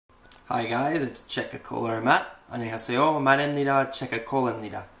Hi guys, it's checkacola Matt. 안녕하세요. Matt입니다.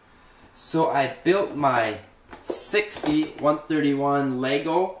 checkacola'입니다. So I built my 131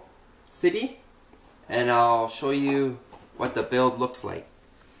 Lego city, and I'll show you what the build looks like.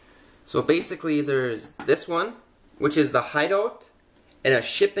 So basically there's this one, which is the hideout, and a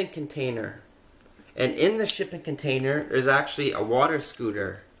shipping container. And in the shipping container, there's actually a water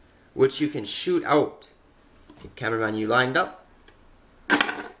scooter, which you can shoot out. Okay, cameraman, you lined up?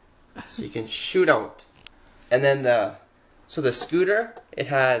 So you can shoot out. And then the scooter, it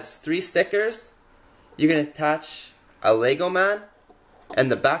has 3 stickers. You can attach a Lego man,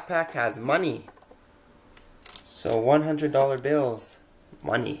 and the backpack has money. So $100 bills,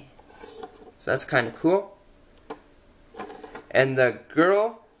 money. So that's kind of cool. And the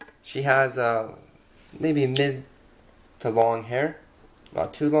girl, she has maybe mid to long hair.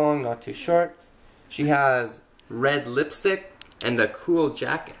 Not too long, not too short. She has red lipstick and a cool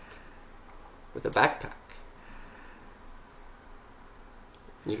jacket with a backpack.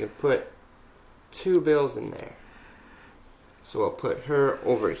 You can put 2 bills in there. So I'll put her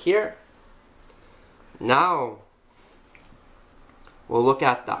over here. Now we'll look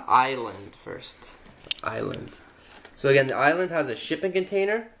at the island first. The island. So again, the island has a shipping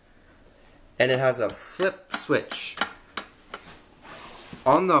container, and it has a flip switch.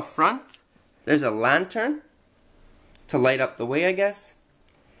 On the front, there's a lantern to light up the way, I guess.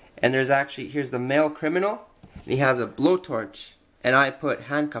 And there's actually, here's the male criminal, and he has a blowtorch, and I put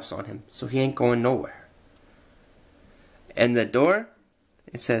handcuffs on him, so he ain't going nowhere. And the door,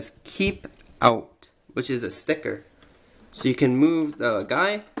 it says keep out, which is a sticker. So you can move the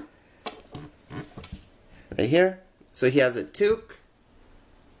guy right here. So he has a toque,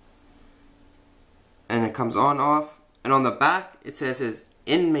 and it comes on off, and on the back it says his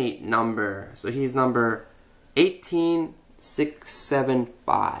inmate number. So he's number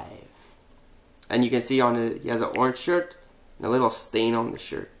 18675, and you can see on it he has an orange shirt and a little stain on the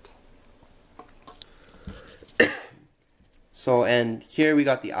shirt. So, and here we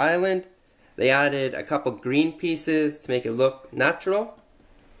got the island. They added a couple green pieces to make it look natural.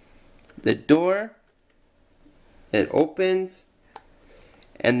 The door, it opens,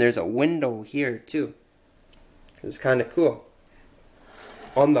 and there's a window here too. It's kind of cool.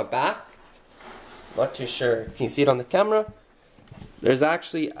 On the back, not too sure, can you see it on the camera? There's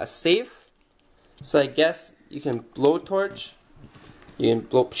actually a safe. So I guess you can blowtorch, you can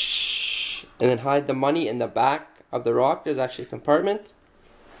blow, and then hide the money in the back of the rock. There's actually a compartment.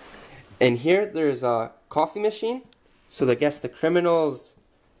 And here there's a coffee machine. So I guess the criminals,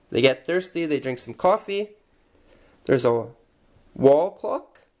 they get thirsty, they drink some coffee. There's a wall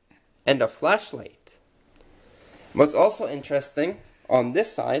clock and a flashlight. What's also interesting, on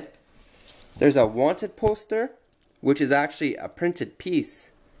this side, there's a wanted poster, which is actually a printed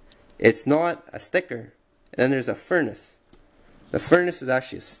piece. It's not a sticker. And then there's a furnace. The furnace is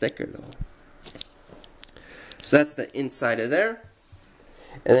actually a sticker though. So that's the inside of there.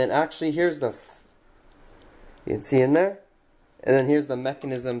 And then actually here's the, you can see in there. And then here's the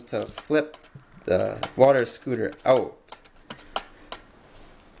mechanism to flip the water scooter out.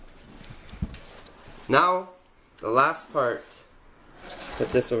 Now, the last part,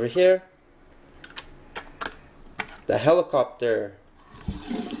 put this over here. The helicopter.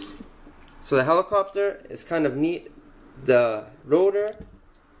 So the helicopter is kind of neat. The rotor,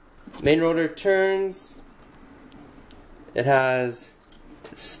 main rotor turns. It has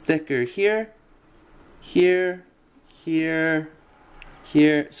a sticker here, here, here,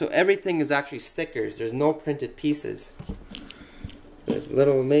 here. So everything is actually stickers. There's no printed pieces. There's a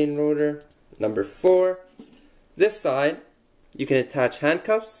little main rotor, number 4. This side, you can attach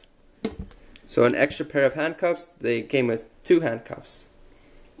handcuffs. So an extra pair of handcuffs, they came with 2 handcuffs.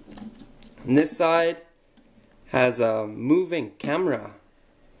 And this side has a moving camera.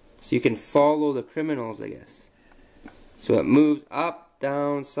 So you can follow the criminals, I guess. So it moves up,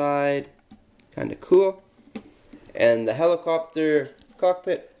 down, side. Kind of cool. And the helicopter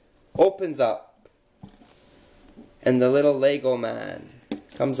cockpit opens up. And the little Lego man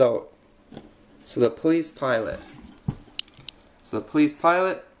comes out. So the police pilot. So the police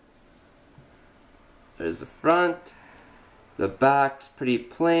pilot, there's the front, the back's pretty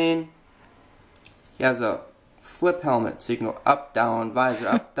plain. He has a flip helmet, so you can go up, down, visor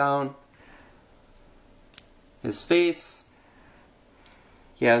up, down. His face,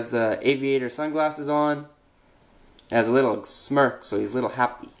 he has the aviator sunglasses on. He has a little smirk, so he's a little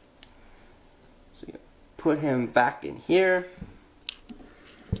happy. So you put him back in here.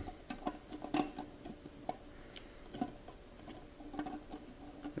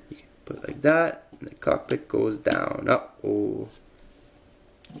 You can put it like that, and the cockpit goes down. Uh-oh.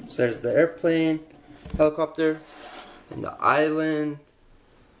 So there's the airplane, helicopter, and the island,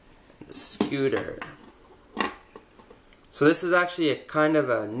 and the scooter. So this is actually a kind of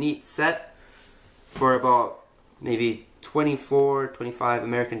a neat set for about maybe 24, 25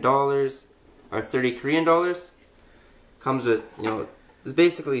 American dollars or 30 Korean dollars. Comes with, you know, there's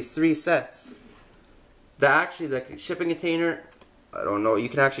basically 3 sets. The shipping container, I don't know, you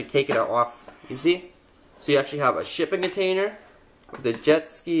can actually take it off, you see? So you actually have a shipping container with a jet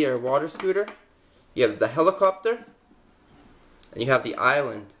ski or water scooter. You have the helicopter, and you have the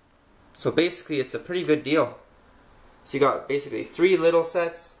island. So basically it's a pretty good deal. So you got basically 3 little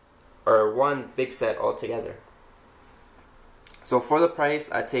sets or 1 big set altogether. So for the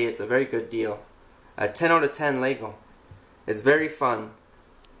price, I'd say it's a very good deal. A 10 out of 10 Lego. It's very fun.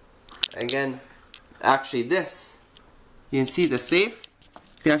 Again, actually this, you can see the safe,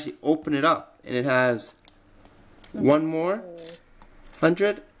 you can actually open it up and it has 1 more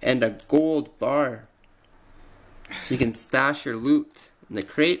 100 and a gold bar. So you can stash your loot in the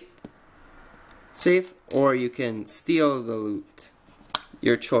crate safe, or you can steal the loot.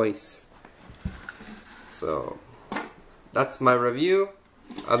 Your choice. So that's my review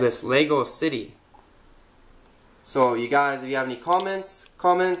of this Lego City. So you guys, if you have any comments,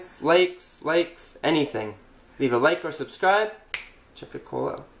 likes, anything, leave a like or subscribe.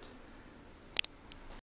 Checkacola.